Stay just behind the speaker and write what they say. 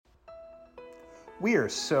We are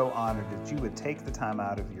so honored that you would take the time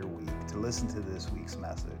out of your week to listen to this week's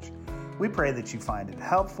message. We pray that you find it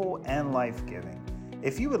helpful and life-giving.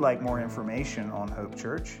 If you would like more information on Hope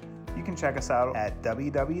Church, you can check us out at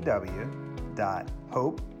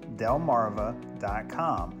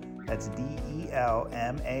www.hopedelmarva.com. That's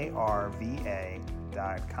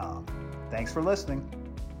DELMARVA.com. Thanks for listening.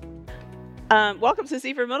 Welcome to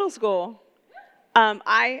Seaford Middle School.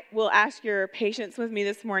 I will ask your patience with me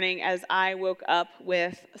this morning as I woke up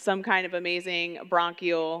with some kind of amazing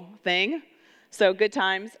bronchial thing. So good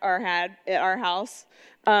times are had at our house.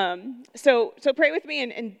 So pray with me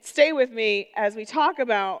and stay with me as we talk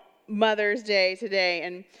about Mother's Day today.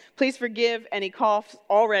 And please forgive any coughs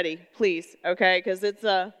already, please, okay? Because it's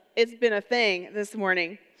been a thing this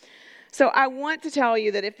morning. So I want to tell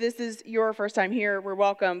you that if this is your first time here, we're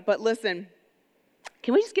welcome. But listen,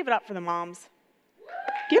 can we just give it up for the moms?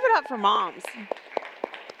 Give it up for moms.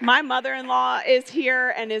 My mother-in-law is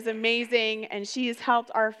here and is amazing, and she has helped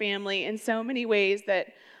our family in so many ways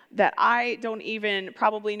that I don't even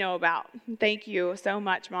probably know about. Thank you so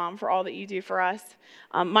much, Mom, for all that you do for us.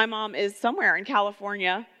 My mom is somewhere in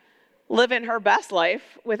California living her best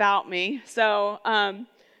life without me. So,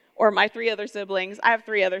 or my three other siblings. I have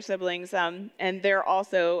three other siblings, and they're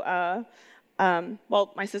also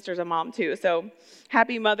well, my sister's a mom too, so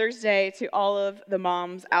happy Mother's Day to all of the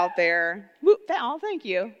moms out there. Oh, thank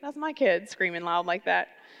you. That's my kid screaming loud like that.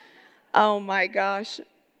 Oh my gosh.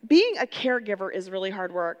 Being a caregiver is really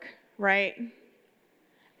hard work, right?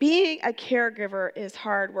 Being a caregiver is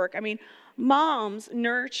hard work. I mean, moms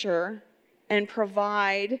nurture and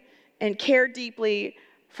provide and care deeply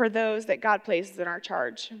for those that God places in our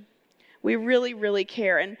charge. We really, really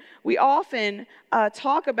care. And we often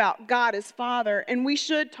talk about God as Father, and we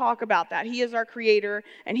should talk about that. He is our creator,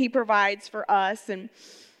 and he provides for us.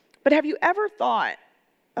 But have you ever thought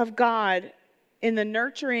of God in the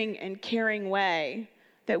nurturing and caring way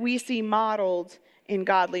that we see modeled in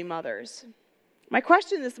godly mothers? My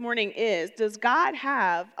question this morning is, does God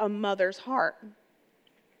have a mother's heart?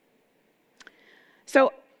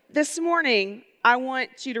 So this morning, I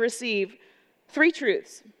want you to receive three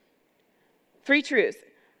truths. Three truths.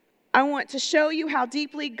 I want to show you how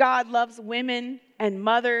deeply God loves women and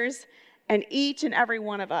mothers and each and every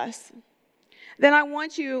one of us. Then I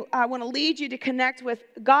want to lead you to connect with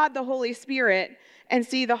God the Holy Spirit and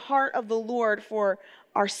see the heart of the Lord for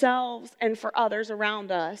ourselves and for others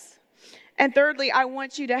around us. And thirdly, I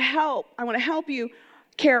want to help you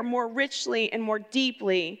care more richly and more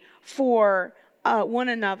deeply for one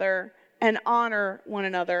another and honor one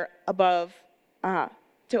another above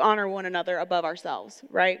ourselves,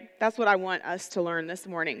 right? That's what I want us to learn this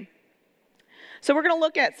morning. So we're going to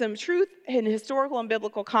look at some truth in historical and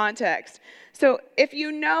biblical context. So if you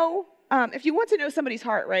want to know somebody's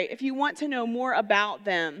heart, right? If you want to know more about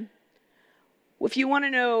them, if you want to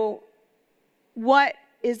know what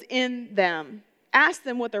is in them, ask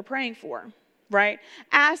them what they're praying for, right?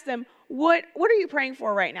 Ask them, what are you praying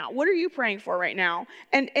for right now? What are you praying for right now?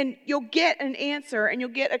 And you'll get an answer and you'll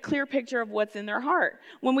get a clear picture of what's in their heart.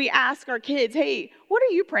 When we ask our kids, hey, what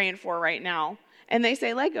are you praying for right now? And they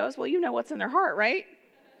say Legos, well, you know what's in their heart, right?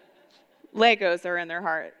 Legos are in their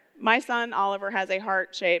heart. My son, Oliver, has a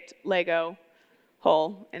heart-shaped Lego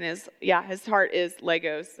hole in his heart is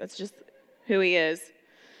Legos. That's just who he is.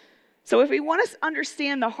 So if we want to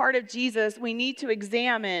understand the heart of Jesus, we need to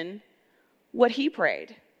examine what he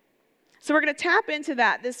prayed. So we're going to tap into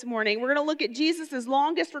that this morning. We're going to look at Jesus'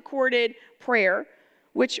 longest recorded prayer,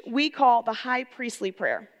 which we call the high priestly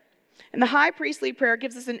prayer. And the high priestly prayer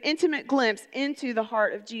gives us an intimate glimpse into the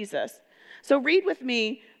heart of Jesus. So read with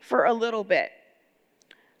me for a little bit.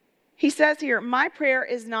 He says here, my prayer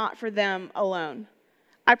is not for them alone.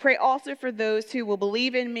 I pray also for those who will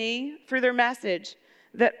believe in me through their message,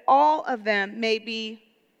 that all of them may be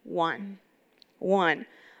one. One.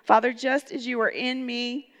 Father, just as you are in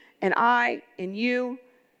me, and I in you,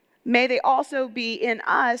 may they also be in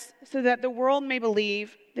us, so that the world may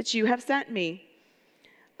believe that you have sent me.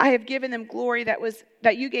 I have given them glory that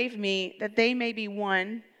you gave me, that they may be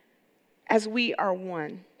one as we are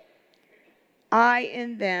one. I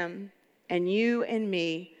in them and you in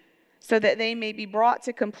me, so that they may be brought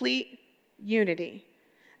to complete unity.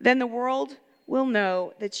 Then the world will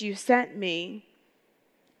know that you sent me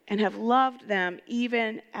and have loved them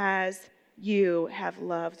even as you have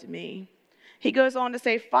loved me. He goes on to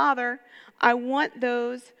say, Father, I want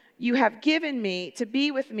those you have given me to be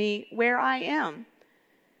with me where I am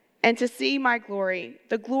and to see my glory,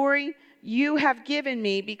 the glory you have given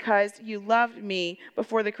me because you loved me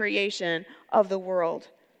before the creation of the world.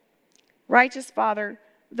 Righteous Father,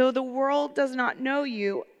 though the world does not know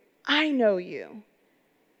you, I know you.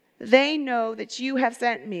 they know that you have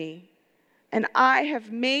sent me, and I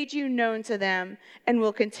have made you known to them and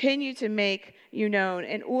will continue to make you known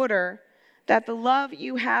in order that the love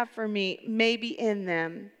you have for me may be in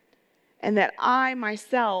them, and that I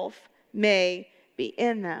myself may be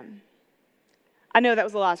in them. I know that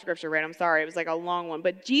was a lot of scripture, right? I'm sorry. It was like a long one.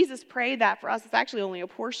 But Jesus prayed that for us. It's actually only a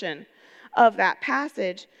portion of that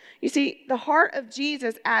passage. You see, the heart of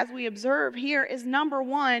Jesus, as we observe here, is number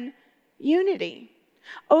one, unity.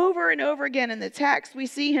 Over and over again in the text, we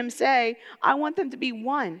see him say, I want them to be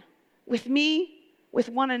one with me, with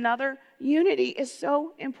one another. Unity is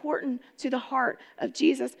so important to the heart of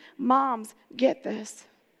Jesus. Moms, get this.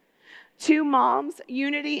 To moms,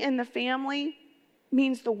 unity in the family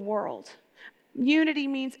means the world. Unity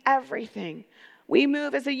means everything. We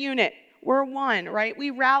move as a unit. We're one, right? We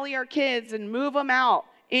rally our kids and move them out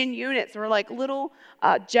in units. We're like little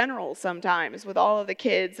generals sometimes with all of the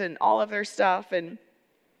kids and all of their stuff, and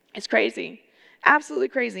it's crazy. Absolutely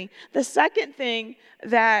crazy. The second thing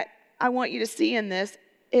that I want you to see in this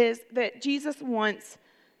is that Jesus wants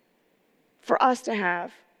for us to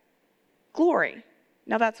have glory.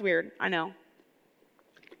 Now that's weird, I know.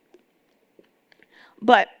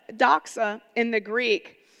 But doxa in the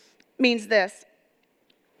Greek means this.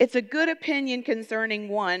 It's a good opinion concerning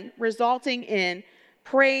one, resulting in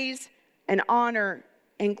praise and honor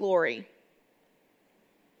and glory.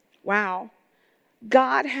 Wow.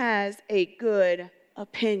 God has a good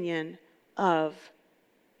opinion of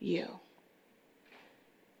you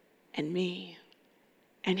and me,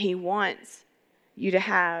 and he wants you to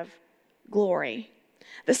have glory.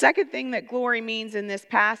 The second thing that glory means in this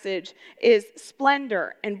passage is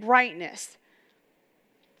splendor and brightness.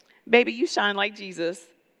 Baby, you shine like Jesus.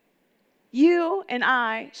 You and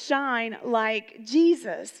I shine like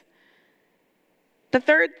Jesus. The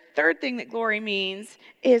third thing that glory means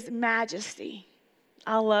is majesty.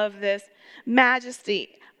 I love this.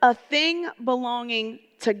 Majesty, a thing belonging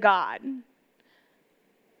to God.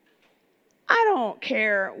 I don't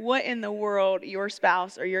care what in the world your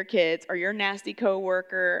spouse or your kids or your nasty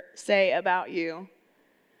coworker say about you.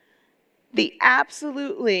 The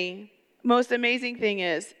absolutely most amazing thing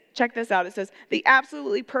is, check this out. It says, the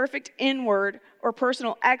absolutely perfect inward or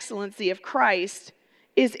personal excellency of Christ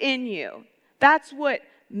is in you. That's what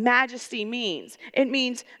majesty means. It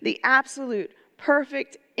means the absolute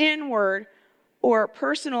perfect inward or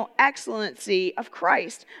personal excellency of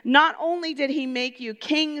Christ. Not only did he make you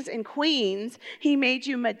kings and queens, he made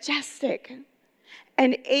you majestic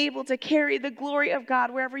and able to carry the glory of God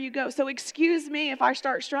wherever you go. So excuse me if I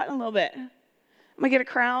start strutting a little bit. I'm gonna get a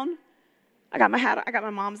crown. I got my hat. I got my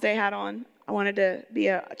Mom's Day hat on. I wanted to be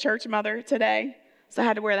a church mother today, so I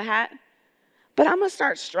had to wear the hat. But I'm gonna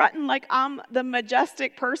start strutting like I'm the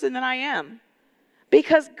majestic person that I am.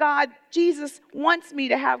 Because God, Jesus, wants me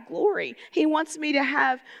to have glory. He has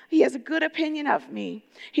a good opinion of me.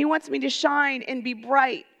 He wants me to shine and be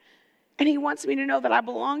bright. And he wants me to know that I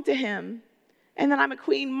belong to him. And that I'm a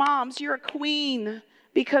queen. Moms, you're a queen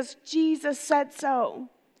because Jesus said so.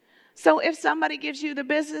 So if somebody gives you the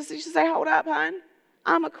business, you should say, hold up, hon.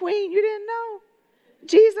 I'm a queen. You didn't know.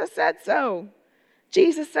 Jesus said so.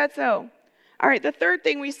 Jesus said so. All right, the third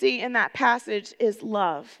thing we see in that passage is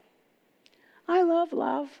love. I love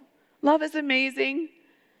love. Love is amazing.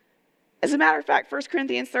 As a matter of fact, 1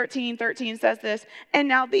 Corinthians 13:13 says this, and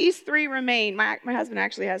now these three remain. My husband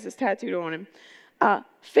actually has this tattooed on him.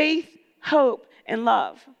 Faith, hope, and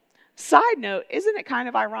love. Side note, isn't it kind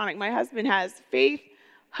of ironic? My husband has faith,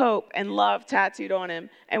 hope, and love tattooed on him,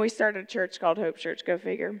 and we started a church called Hope Church. Go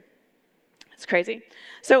figure. It's crazy.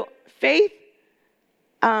 So faith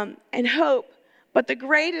and hope, but the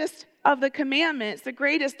greatest of the commandments, the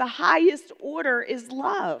highest order is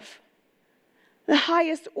love. The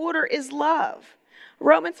highest order is love.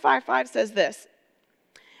 Romans 5:5 says this,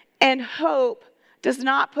 and hope does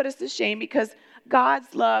not put us to shame because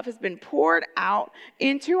God's love has been poured out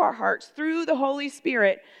into our hearts through the Holy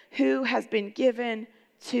Spirit who has been given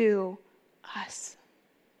to us.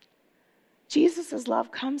 Jesus'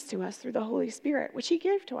 love comes to us through the Holy Spirit, which he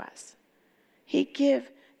gave to us. He gave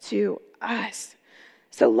to us.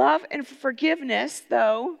 So love and forgiveness,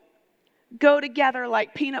 though, go together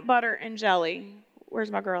like peanut butter and jelly.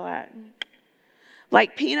 Where's my girl at?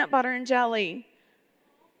 Like peanut butter and jelly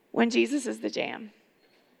when Jesus is the jam,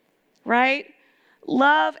 right?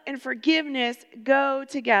 Love and forgiveness go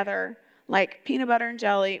together like peanut butter and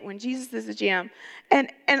jelly when Jesus is the jam.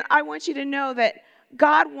 And I want you to know that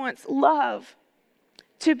God wants love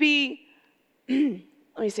to be, let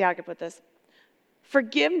me see how I can put this.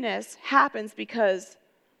 Forgiveness happens because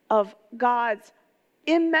of God's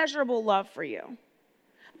immeasurable love for you.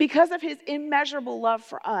 because of his immeasurable love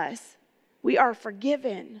for us, we are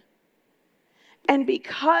forgiven. And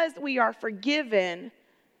because we are forgiven,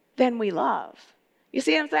 then we love. You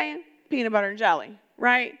see what I'm saying? Peanut butter and jelly,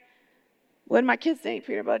 right? What did my kids think?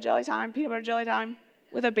 Peanut butter jelly time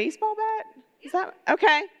with a baseball bat? Is that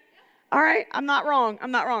okay? All right, I'm not wrong.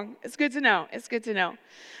 It's good to know.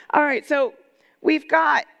 All right, so we've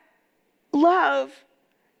got love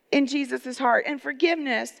in Jesus' heart and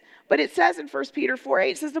forgiveness. But it says in 1 Peter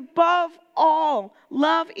 4:8, it says, above all,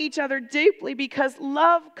 love each other deeply because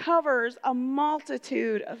love covers a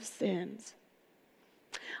multitude of sins.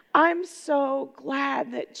 I'm so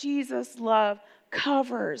glad that Jesus' love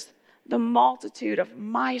covers the multitude of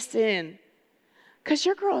my sin. Because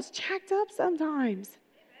your girl is jacked up sometimes.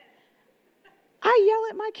 I yell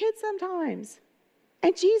at my kids sometimes.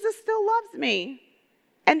 And Jesus still loves me.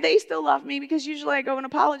 And they still love me because usually I go and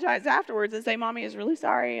apologize afterwards and say, Mommy is really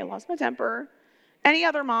sorry. I lost my temper. Any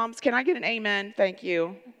other moms, can I get an amen? Thank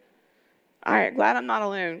you. All right, glad I'm not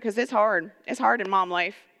alone because it's hard. It's hard in mom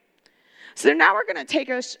life. So now we're going to take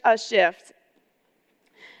a shift.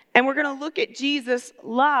 And we're going to look at Jesus'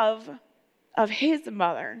 love of his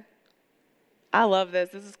mother. I love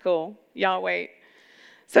this. This is cool. Y'all wait.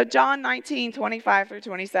 So John 19:25 through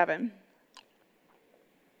 27.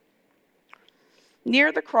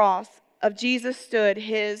 Near the cross of Jesus stood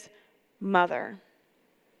his mother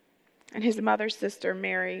and his mother's sister,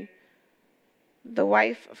 Mary, the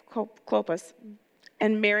wife of Clopas,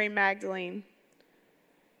 and Mary Magdalene.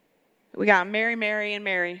 We got Mary, and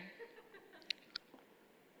Mary.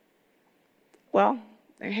 Well,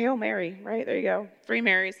 Hail Mary, right? There you go. 3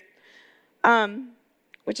 Marys.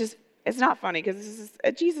 Which is, it's not funny because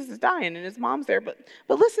Jesus is dying and his mom's there. But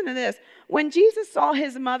listen to this. When Jesus saw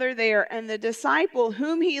his mother there and the disciple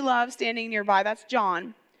whom he loved standing nearby, that's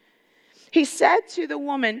John, he said to the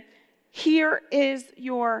woman, here is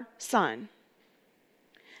your son.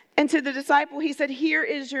 And to the disciple, he said, here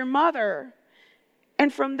is your mother.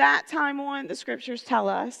 And from that time on, the scriptures tell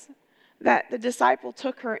us that the disciple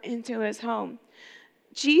took her into his home.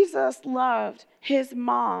 Jesus loved his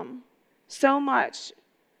mom so much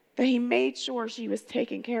that he made sure she was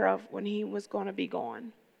taken care of when he was going to be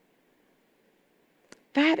gone.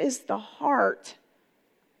 That is the heart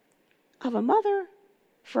of a mother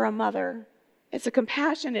for a mother. It's a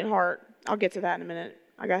compassionate heart. I'll get to that in a minute.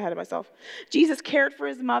 I got ahead of myself. Jesus cared for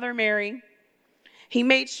his mother, Mary. He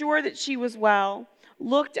made sure that she was well,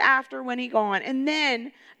 looked after when he gone. And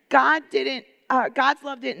then God's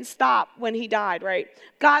love didn't stop when he died, right?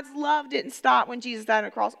 God's love didn't stop when Jesus died on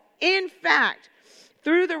the cross. In fact,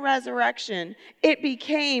 through the resurrection, it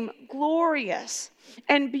became glorious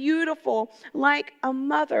and beautiful, like a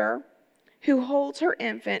mother who holds her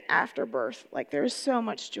infant after birth. Like there is so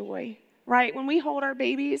much joy, right? When we hold our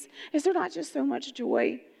babies, is there not just so much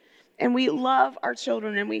joy? And we love our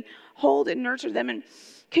children and we hold and nurture them. And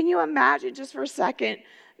can you imagine just for a second,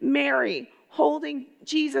 Mary holding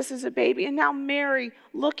Jesus as a baby, and now Mary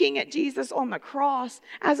looking at Jesus on the cross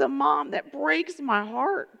as a mom? That breaks my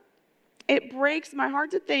heart. It breaks my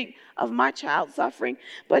heart to think of my child suffering.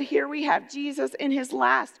 But here we have Jesus in his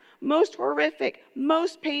last, most horrific,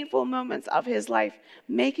 most painful moments of his life,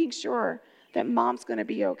 making sure that mom's going to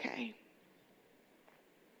be okay.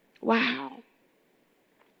 Wow.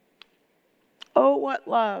 Oh, what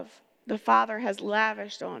love the Father has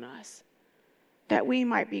lavished on us, that we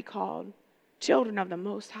might be called children of the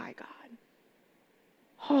Most High God.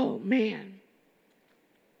 Oh, man.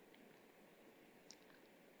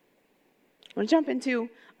 I want to jump into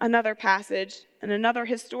another passage and another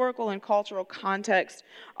historical and cultural context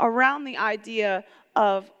around the idea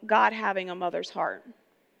of God having a mother's heart.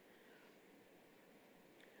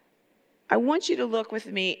 I want you to look with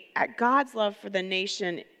me at God's love for the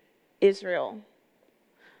nation Israel.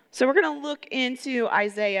 So we're going to look into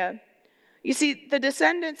Isaiah. You see, the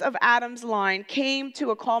descendants of Adam's line came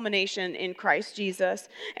to a culmination in Christ Jesus.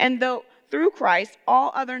 And though through Christ,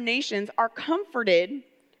 all other nations are comforted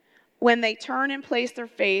when they turn and place their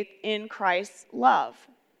faith in Christ's love.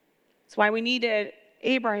 That's why we needed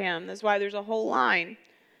Abraham. That's why there's a whole line.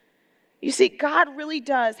 You see, God really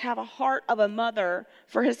does have a heart of a mother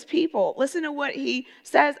for his people. Listen to what he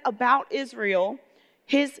says about Israel,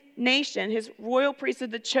 his nation, his royal priesthood,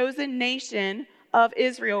 the chosen nation of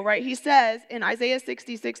Israel, right? He says in Isaiah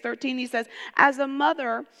 66:13, he says, as a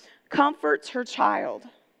mother comforts her child,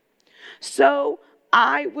 so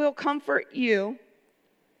I will comfort you,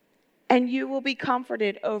 and you will be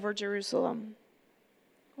comforted over Jerusalem.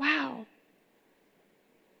 Wow.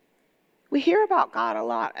 We hear about God a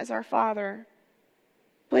lot as our Father.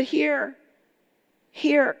 But here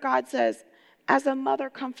God says, as a mother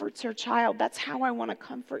comforts her child, that's how I want to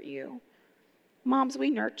comfort you. Moms, we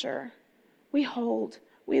nurture, we hold,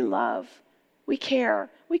 we love, we care,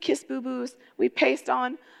 we kiss boo-boos, we paste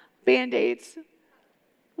on Band-Aids,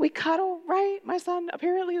 we cuddle, right? My son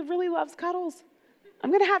apparently really loves cuddles.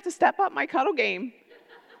 I'm going to have to step up my cuddle game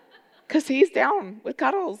because he's down with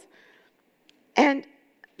cuddles. And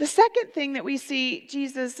the second thing that we see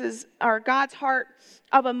God's heart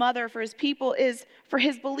of a mother for his people is for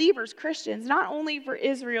his believers, Christians, not only for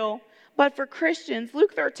Israel, but for Christians.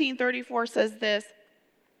 Luke 13:34 says this.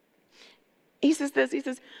 He says,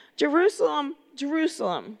 Jerusalem,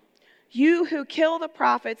 Jerusalem, you who kill the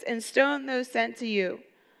prophets and stone those sent to you,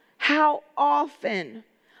 how often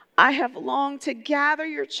I have longed to gather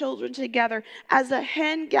your children together as a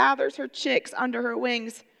hen gathers her chicks under her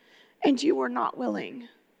wings, and you were not willing.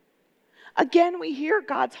 Again, we hear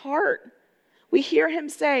God's heart. We hear him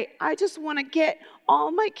say, I just want to get all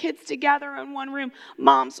my kids together in one room.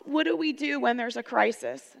 Moms, what do we do when there's a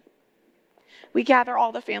crisis? We gather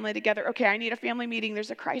all the family together. Okay, I need a family meeting. There's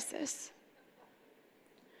a crisis.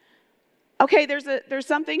 Okay, there's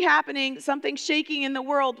something happening, something shaking in the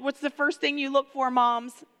world. What's the first thing you look for,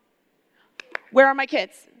 moms? Where are my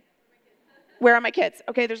kids? Where are my kids?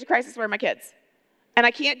 Okay, there's a crisis. Where are my kids? And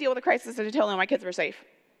I can't deal with the crisis until I know my kids are safe.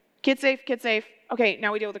 Kids safe, kids safe. Okay,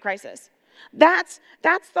 now we deal with the crisis. That's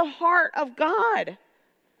the heart of God.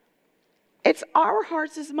 It's our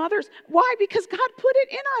hearts as mothers. Why? Because God put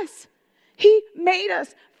it in us. He made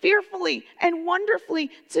us fearfully and wonderfully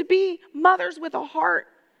to be mothers with a heart.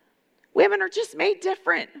 Women are just made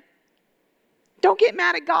different. Don't get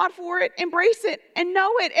mad at God for it. Embrace it and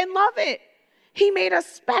know it and love it. He made us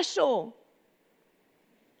special.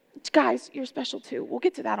 Guys, you're special too. We'll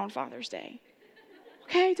get to that on Father's Day.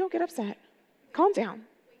 Okay, don't get upset. Calm down.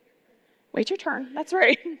 Wait your turn. That's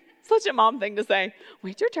right. Such a mom thing to say.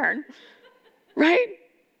 Wait your turn. Right?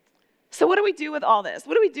 So what do we do with all this?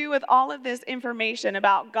 What do we do with all of this information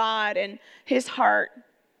about God and his heart,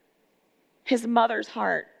 his mother's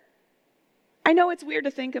heart? I know it's weird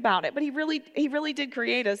to think about it, but he really did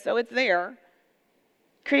create us, so it's there.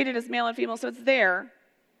 Created us male and female, so it's there.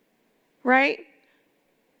 Right?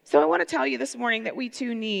 So I want to tell you this morning that we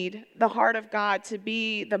too need the heart of God to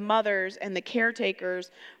be the mothers and the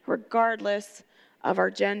caretakers, regardless of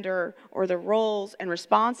our gender or the roles and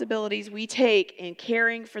responsibilities we take in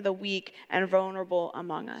caring for the weak and vulnerable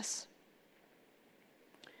among us.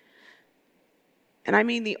 And I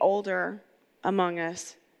mean the older among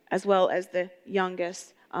us as well as the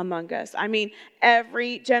youngest among us. I mean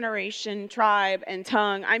every generation, tribe, and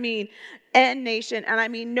tongue. I mean and nation. And I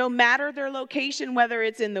mean no matter their location, whether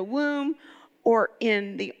it's in the womb or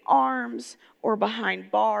in the arms or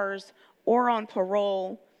behind bars or on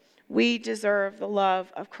parole, we deserve the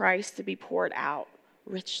love of Christ to be poured out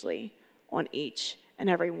richly on each and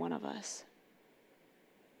every one of us.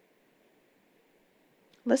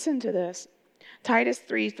 Listen to this. Titus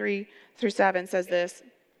 3:3-7 says this.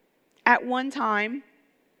 At one time,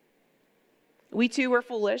 we too were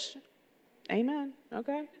foolish. Amen.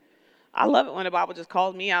 Okay. I love it when the Bible just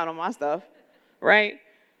calls me out on my stuff, right?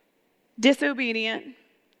 Disobedient.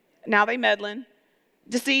 Now they meddling.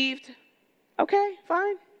 Deceived. Okay,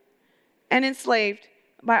 fine. And enslaved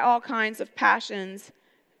by all kinds of passions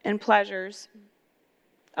and pleasures.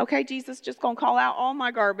 Okay, Jesus just going to call out all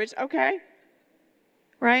my garbage. Okay.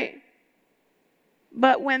 Right?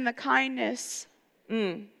 But when the kindness,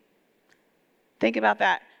 think about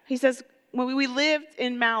that. He says, when we lived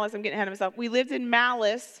in malice, I'm getting ahead of myself. We lived in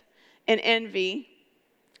malice and envy,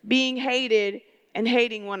 being hated and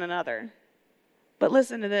hating one another. But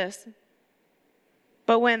listen to this.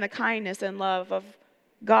 But when the kindness and love of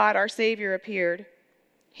God, our Savior, appeared,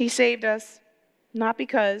 he saved us not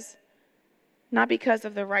because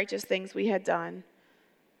of the righteous things we had done,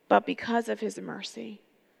 but because of his mercy.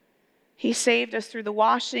 He saved us through the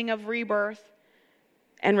washing of rebirth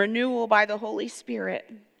and renewal by the Holy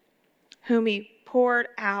Spirit, whom he poured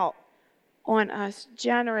out on us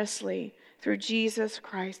generously through Jesus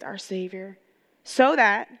Christ, our Savior, so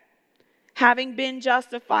that, having been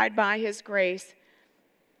justified by his grace,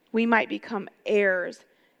 we might become heirs,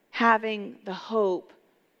 having the hope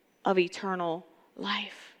of eternal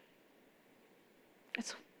life.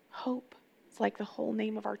 It's hope. It's like the whole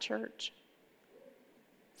name of our church.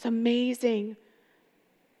 It's amazing.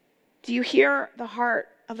 Do you hear the heart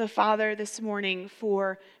of the Father this morning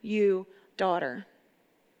for you, daughter?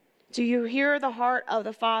 Do you hear the heart of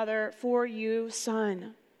the Father for you,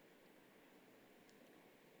 son?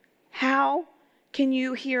 How can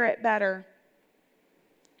you hear it better?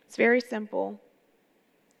 It's very simple.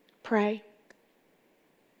 Pray.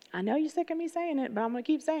 I know you're sick of me saying it, but I'm going to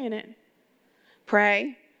keep saying it.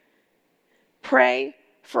 Pray. Pray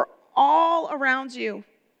for all around you,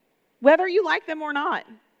 whether you like them or not.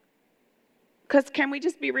 Because can we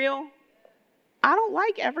just be real? I don't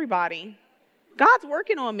like everybody. God's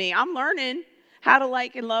working on me. I'm learning how to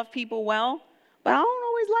like and love people well, but I don't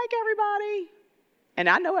always like everybody. And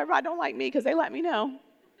I know everybody don't like me because they let me know.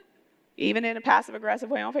 Even in a passive-aggressive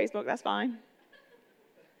way on Facebook, that's fine.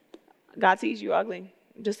 God sees you ugly.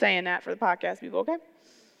 I'm just saying that for the podcast people, okay?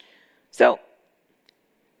 So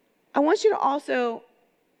I want you to also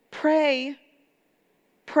pray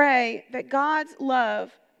that God's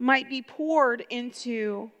love might be poured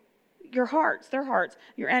into your hearts, their hearts,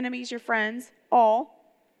 your enemies, your friends,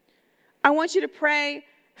 all. I want you to pray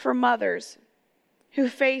for mothers who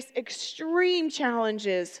face extreme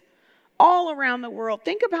challenges all around the world.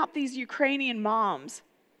 Think about these Ukrainian moms.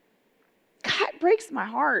 God, it breaks my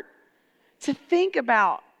heart to think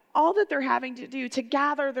about all that they're having to do to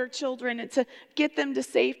gather their children and to get them to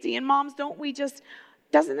safety. And moms,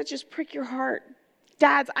 doesn't it just prick your heart?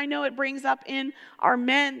 Dads, I know it brings up in our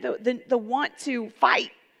men the want to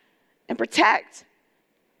fight and protect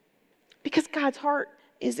because God's heart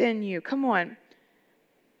is in you. Come on.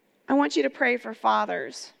 I want you to pray for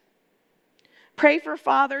fathers. Pray for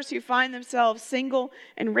fathers who find themselves single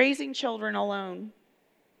and raising children alone,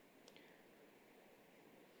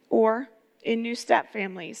 or in new step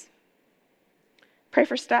families. Pray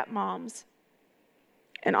for stepmoms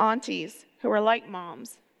and aunties who are like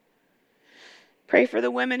moms. Pray for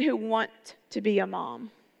the women who want to be a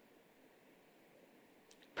mom.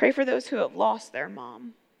 Pray for those who have lost their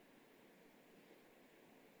mom.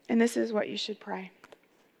 And this is what you should pray.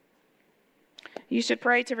 You should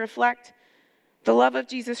pray to reflect the love of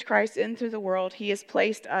Jesus Christ into the world he has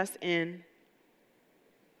placed us in.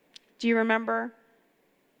 Do you remember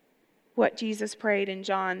what Jesus prayed in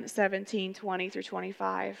John 17:20 through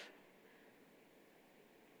 25?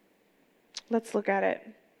 Let's look at it.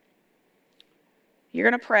 You're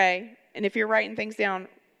going to pray, and if you're writing things down,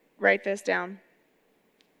 write this down.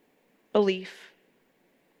 Belief.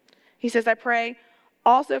 He says, I pray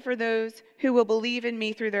also for those who will believe in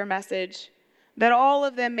me through their message, that all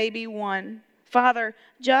of them may be one. Father,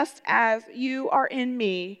 just as you are in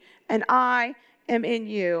me and I am in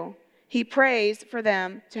you. He prays for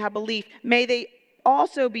them to have belief. May they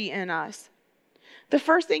also be in us. The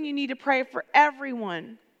first thing you need to pray for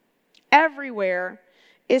everyone, everywhere,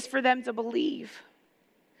 is for them to believe.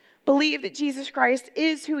 Believe that Jesus Christ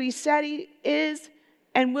is who he said he is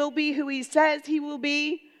and will be who he says he will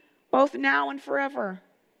be, both now and forever.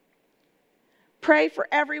 Pray for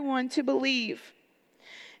everyone to believe.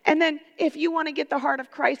 And then if you want to get the heart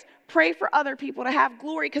of Christ, pray for other people to have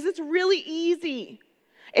glory, because it's really easy.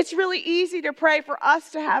 It's really easy to pray for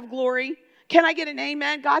us to have glory. Can I get an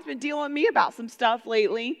amen? God's been dealing with me about some stuff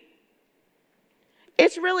lately.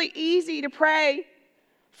 It's really easy to pray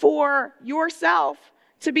for yourself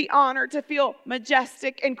to be honored, to feel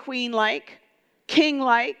majestic and queen-like,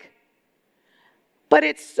 king-like. But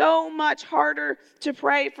it's so much harder to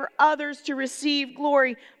pray for others to receive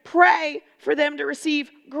glory. Pray for them to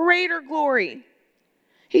receive greater glory.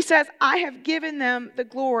 He says, I have given them the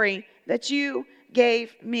glory that you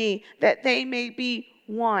gave me, that they may be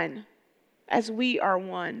one as we are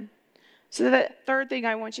one. So the third thing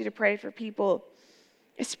I want you to pray for people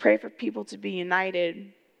is to pray for people to be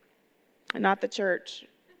united. And not the church.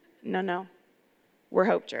 No. We're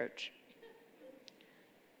Hope Church.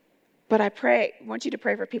 But I want you to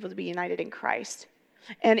pray for people to be united in Christ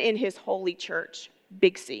and in his holy church,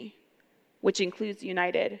 Big C, which includes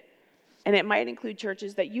united. And it might include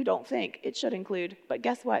churches that you don't think it should include. But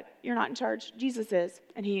guess what? You're not in charge. Jesus is,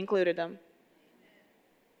 and he included them.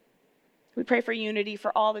 We pray for unity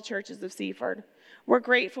for all the churches of Seaford. We're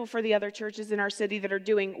grateful for the other churches in our city that are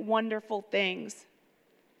doing wonderful things.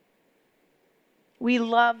 We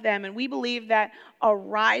love them, and we believe that a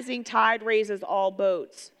rising tide raises all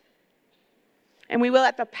boats. And we will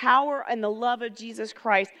let the power and the love of Jesus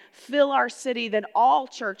Christ fill our city, then all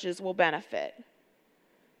churches will benefit.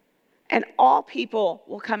 And all people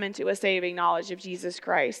will come into a saving knowledge of Jesus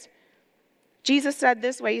Christ. Jesus said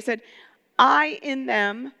this way, he said, I in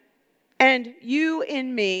them and you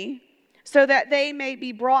in me, so that they may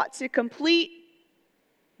be brought to complete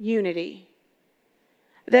unity.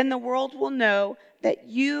 Then the world will know that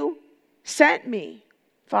you sent me,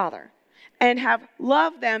 Father, and have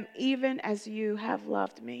loved them even as you have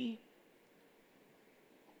loved me.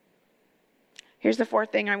 Here's the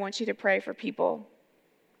fourth thing I want you to pray for people.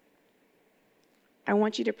 I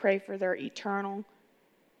want you to pray for their eternal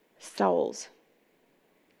souls.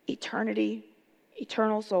 Eternity,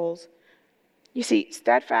 eternal souls. You see,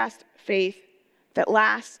 steadfast faith that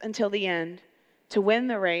lasts until the end to win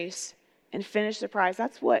the race and finish the prize.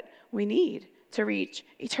 That's what we need to reach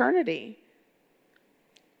eternity.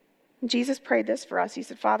 Jesus prayed this for us. He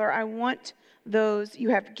said, Father, I want those you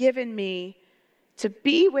have given me to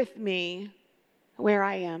be with me where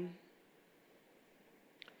I am,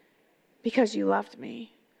 because you loved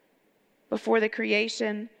me before the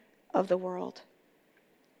creation of the world.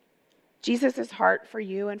 Jesus' heart for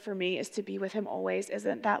you and for me is to be with him always.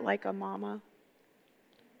 Isn't that like a mama?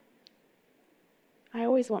 I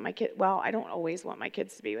always want my kid, well, I don't always want my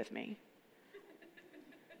kids to be with me.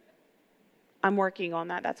 I'm working on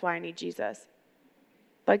that. That's why I need Jesus.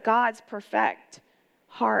 But God's perfect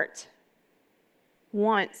heart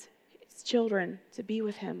wants his children to be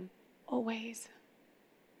with him always.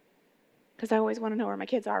 Because I always want to know where my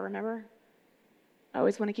kids are, remember? I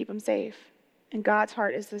always want to keep them safe. And God's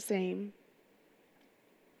heart is the same.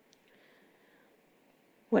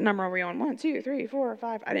 What number are we on? 1, 2, 3, 4,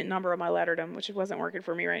 5. I didn't number on my letterdom, which wasn't working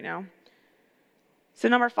for me right now. So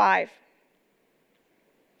number 5.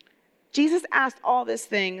 Jesus asked all these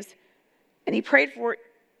things, and he prayed for it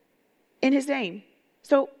in his name.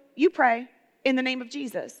 So you pray in the name of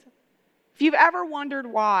Jesus. If you've ever wondered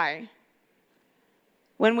why,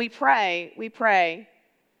 when we pray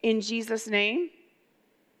in Jesus' name,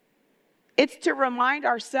 it's to remind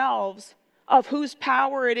ourselves of whose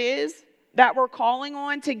power it is that we're calling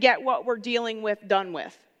on to get what we're dealing with done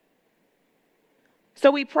with. So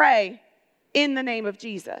we pray in the name of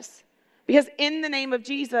Jesus. Because in the name of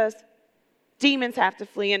Jesus, demons have to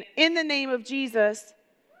flee. And in the name of Jesus,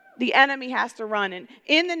 the enemy has to run. And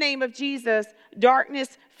in the name of Jesus,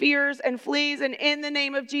 darkness fears and flees. And in the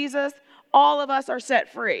name of Jesus, all of us are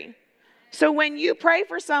set free. So when you pray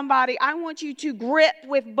for somebody, I want you to grip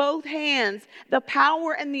with both hands the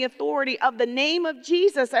power and the authority of the name of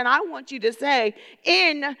Jesus. And I want you to say,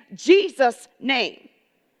 in Jesus' name.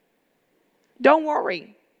 Don't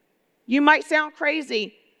worry. You might sound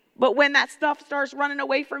crazy, but when that stuff starts running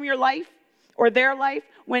away from your life or their life,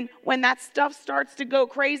 when that stuff starts to go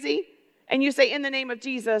crazy and you say, in the name of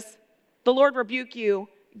Jesus, the Lord rebuke you,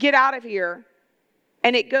 get out of here,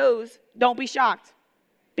 and it goes, don't be shocked.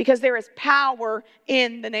 Because there is power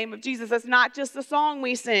in the name of Jesus. It's not just a song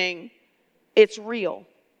we sing. It's real.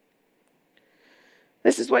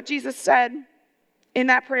 This is what Jesus said in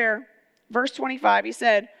that prayer. Verse 25, he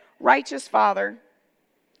said, Righteous Father,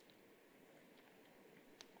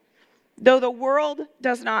 though the world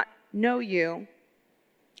does not know you,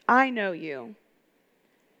 I know you,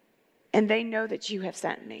 and they know that you have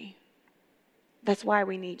sent me. That's why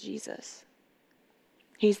we need Jesus.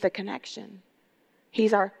 He's the connection.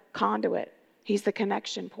 He's our conduit. He's the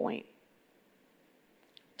connection point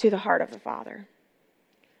to the heart of the Father.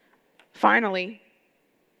 Finally,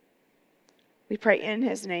 we pray in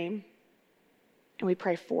his name and we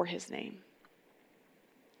pray for his name.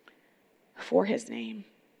 For his name.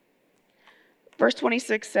 Verse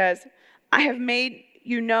 26 says, I have made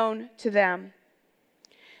you known to them,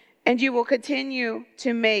 and you will continue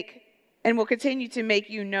to make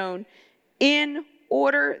you known, in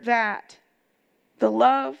order that the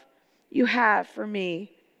love you have for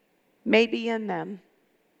me may be in them,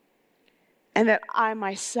 and that I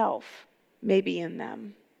myself may be in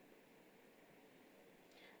them.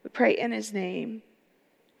 We pray in his name,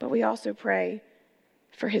 but we also pray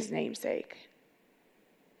for his name's sake,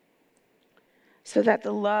 so that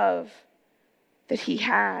the love that he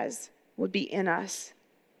has would be in us.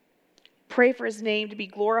 Pray for his name to be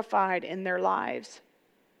glorified in their lives.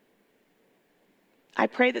 I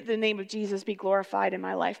pray that the name of Jesus be glorified in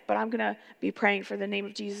my life, but I'm going to be praying for the name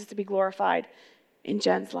of Jesus to be glorified in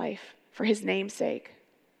Jen's life, for his name's sake.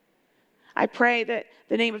 I pray that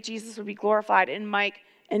the name of Jesus would be glorified in Mike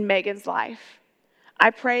and Megan's life.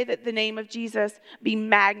 I pray that the name of Jesus be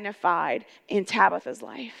magnified in Tabitha's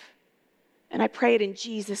life. And I pray it in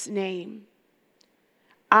Jesus' name.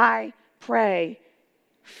 I pray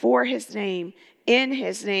for his name, in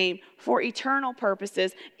his name, for eternal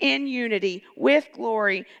purposes, in unity, with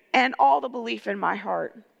glory, and all the belief in my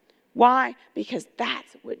heart. Why? Because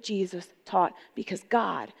that's what Jesus taught, because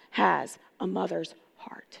God has a mother's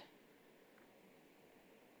heart.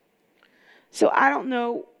 So I don't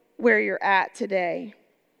know where you're at today.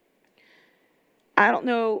 I don't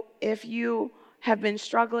know if you have been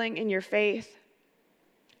struggling in your faith.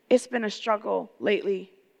 It's been a struggle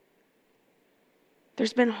lately.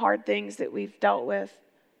 There's been hard things that we've dealt with.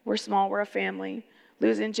 We're small, we're a family.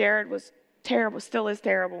 Losing Jared was terrible, still is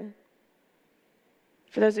terrible.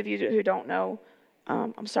 For those of you who don't know,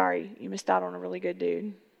 I'm sorry, you missed out on a really good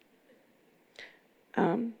dude.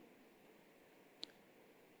 But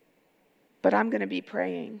I'm going to be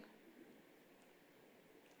praying.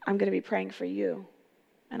 I'm going to be praying for you.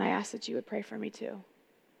 And I ask that you would pray for me too.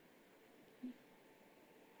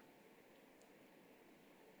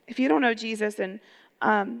 If you don't know Jesus, and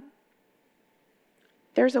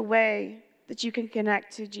there's a way that you can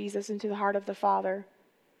connect to Jesus and to the heart of the Father,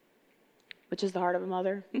 which is the heart of a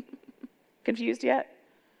mother. Confused yet?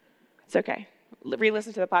 It's okay.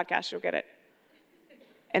 Re-listen to the podcast, you'll get it.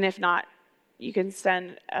 And if not, you can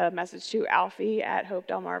send a message to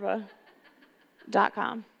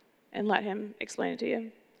alfie@hopedelmarva.com and let him explain it to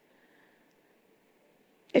you.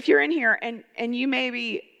 If you're in here and you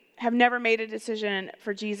maybe have never made a decision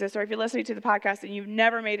for Jesus, or if you're listening to the podcast and you've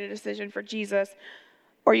never made a decision for Jesus,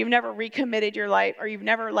 or you've never recommitted your life, or you've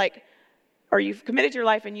committed your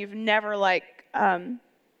life and you've never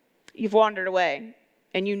you've wandered away,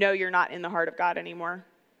 and you know you're not in the heart of God anymore.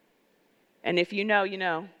 And if you know, you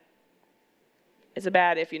know. It's a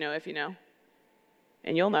bad if you know.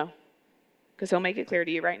 And you'll know. Because he'll make it clear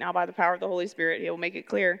to you right now by the power of the Holy Spirit. He'll make it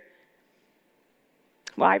clear.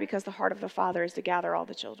 Why? Because the heart of the Father is to gather all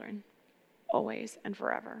the children. Always and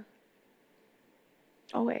forever.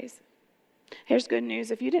 Always. Here's good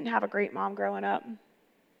news. If you didn't have a great mom growing up,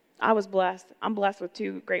 I was blessed. I'm blessed with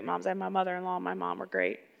 2 great moms. I had my mother-in-law and my mom were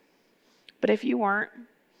great. But if you weren't,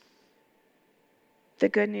 the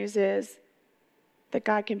good news is that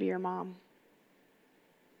God can be your mom.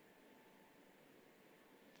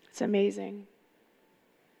 It's amazing.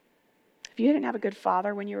 If you didn't have a good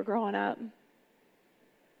father when you were growing up,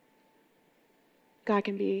 God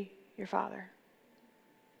can be your father.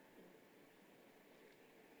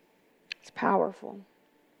 It's powerful.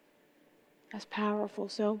 That's powerful.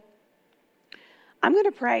 So I'm going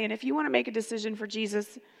to pray, and if you want to make a decision for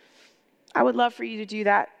Jesus, I would love for you to do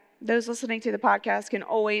that. Those listening to the podcast can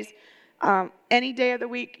always, any day of the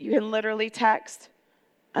week, you can literally text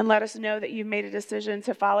and let us know that you've made a decision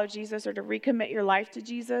to follow Jesus or to recommit your life to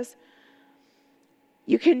Jesus.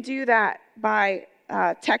 You can do that by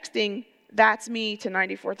texting "That's me" to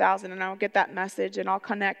 94,000, and I'll get that message and I'll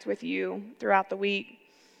connect with you throughout the week.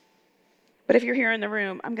 But if you're here in the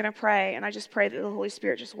room, I'm going to pray, and I just pray that the Holy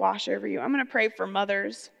Spirit just wash over you. I'm going to pray for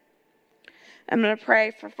mothers. I'm going to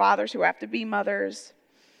pray for fathers who have to be mothers,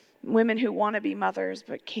 women who want to be mothers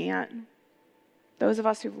but can't, those of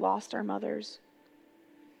us who've lost our mothers.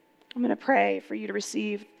 I'm going to pray for you to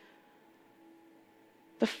receive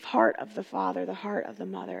the heart of the Father, the heart of the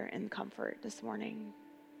mother in comfort this morning.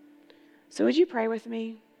 So would you pray with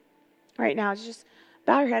me right now? Just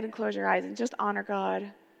bow your head and close your eyes and just honor God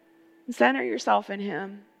and center yourself in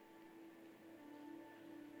Him.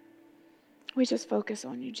 We just focus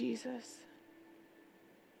on you, Jesus.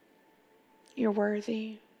 You're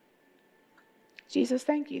worthy. Jesus,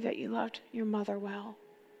 thank you that you loved your mother well,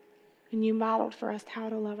 and you modeled for us how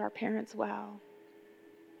to love our parents well.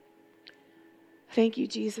 Thank you,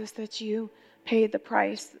 Jesus, that you paid the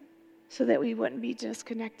price so that we wouldn't be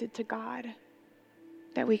disconnected to God,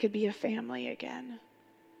 that we could be a family again.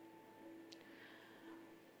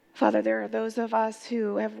 Father, there are those of us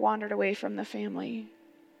who have wandered away from the family.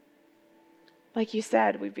 Like you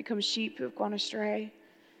said, we've become sheep who have gone astray.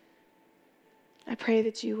 I pray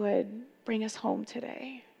that you would bring us home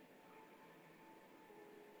today.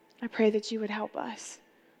 I pray that you would help us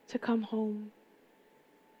to come home,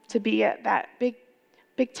 to be at that big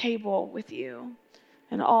table with you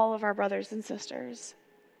and all of our brothers and sisters.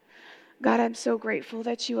 God, I'm so grateful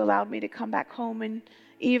that you allowed me to come back home, and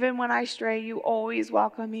even when I stray, you always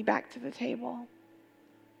welcome me back to the table.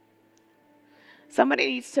 Somebody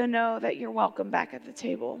needs to know that you're welcome back at the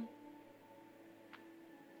table.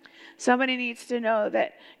 Somebody needs to know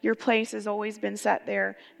that your place has always been set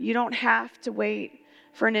there. You don't have to wait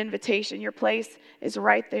for an invitation. Your place is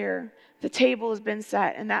right there. The table has been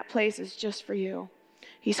set, and that place is just for you.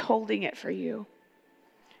 He's holding it for you.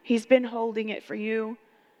 He's been holding it for you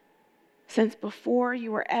since before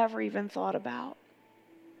you were ever even thought about.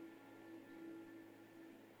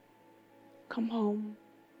 Come home.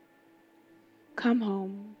 Come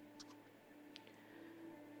home.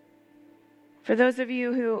 For those of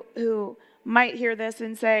you who might hear this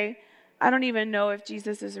and say, I don't even know if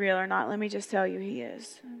Jesus is real or not, let me just tell you, he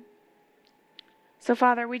is. So,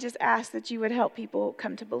 Father, we just ask that you would help people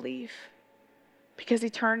come to believe, because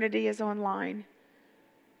eternity is online.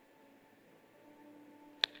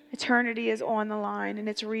 Eternity is on the line, and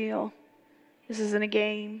it's real. This isn't a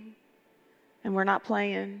game, and we're not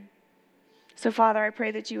playing. So, Father, I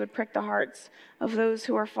pray that you would prick the hearts of those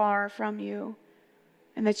who are far from you,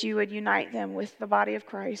 and that you would unite them with the body of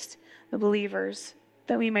Christ, the believers,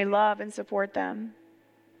 that we may love and support them.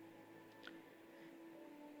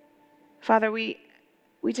 Father, we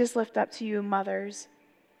just lift up to you mothers.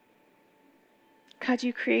 God,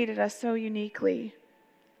 you created us so uniquely.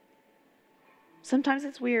 Sometimes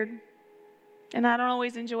it's weird, and I don't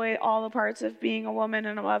always enjoy all the parts of being a woman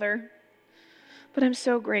and a mother, but I'm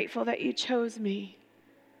so grateful that you chose me.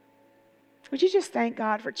 Would you just thank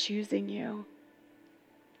God for choosing you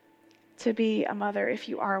to be a mother if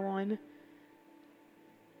you are one?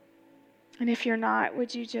 And if you're not,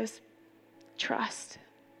 would you just trust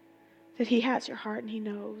that he has your heart and he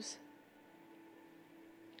knows?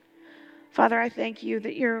 Father, I thank you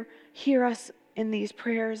that you hear us in these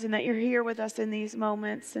prayers and that you're here with us in these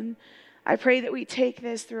moments. And I pray that we take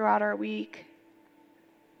this throughout our week.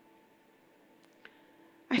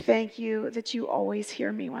 I thank you that you always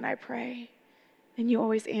hear me when I pray, and you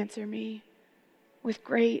always answer me with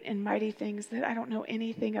great and mighty things that I don't know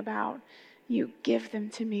anything about. You give them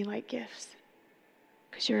to me like gifts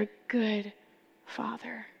because you're a good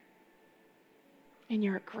Father and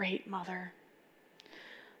you're a great mother.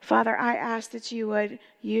 Father, I ask that you would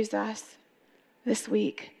use us this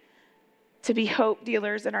week to be hope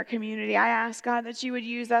dealers in our community. I ask, God, that you would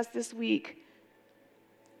use us this week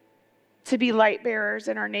to be light bearers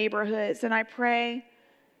in our neighborhoods. And I pray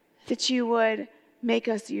that you would make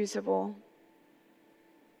us usable.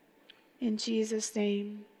 In Jesus'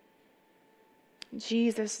 name,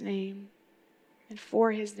 and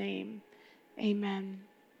for his name, amen.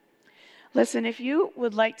 Listen, if you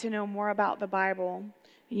would like to know more about the Bible,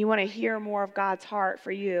 and you want to hear more of God's heart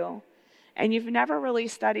for you, and you've never really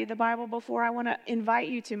studied the Bible before, I want to invite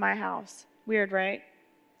you to my house. Weird, right?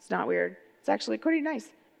 It's not weird. It's actually pretty nice.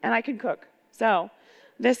 And I can cook. So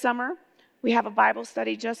this summer, we have a Bible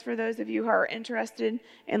study just for those of you who are interested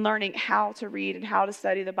in learning how to read and how to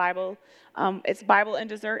study the Bible. It's Bible and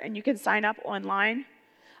Dessert, and you can sign up online.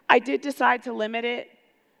 I did decide to limit it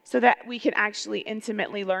so that we can actually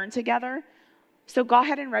intimately learn together. So go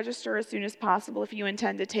ahead and register as soon as possible if you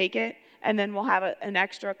intend to take it, and then we'll have an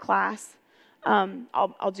extra class.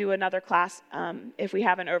 I'll do another class if we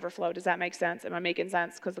have an overflow. Does that make sense? Am I making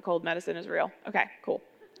sense? Because the cold medicine is real. Okay, cool.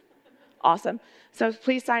 Awesome. So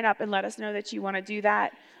please sign up and let us know that you want to do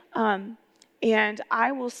that. And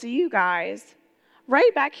I will see you guys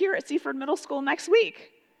right back here at Seaford Middle School next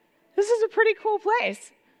week. This is a pretty cool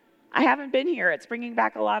place. I haven't been here. It's bringing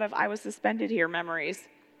back a lot of I was suspended here memories.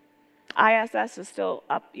 ISS is still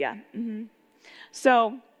up, yeah. Mm-hmm.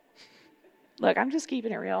 So, look, I'm just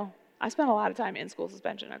keeping it real. I spent a lot of time in school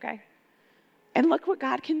suspension, okay? And look what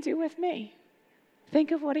God can do with me.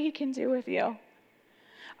 Think of what he can do with you.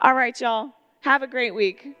 All right, y'all. Have a great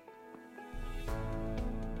week.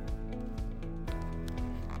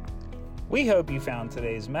 We hope you found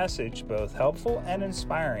today's message both helpful and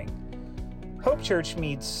inspiring. Hope Church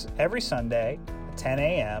meets every Sunday at 10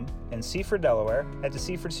 a.m. in Seaford, Delaware at the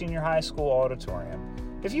Seaford Senior High School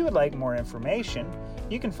Auditorium. If you would like more information,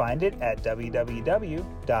 you can find it at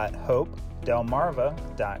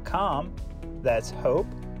www.hopedelmarva.com. That's Hope,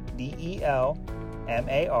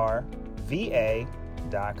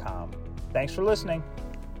 DELMARVA.com. Thanks for listening.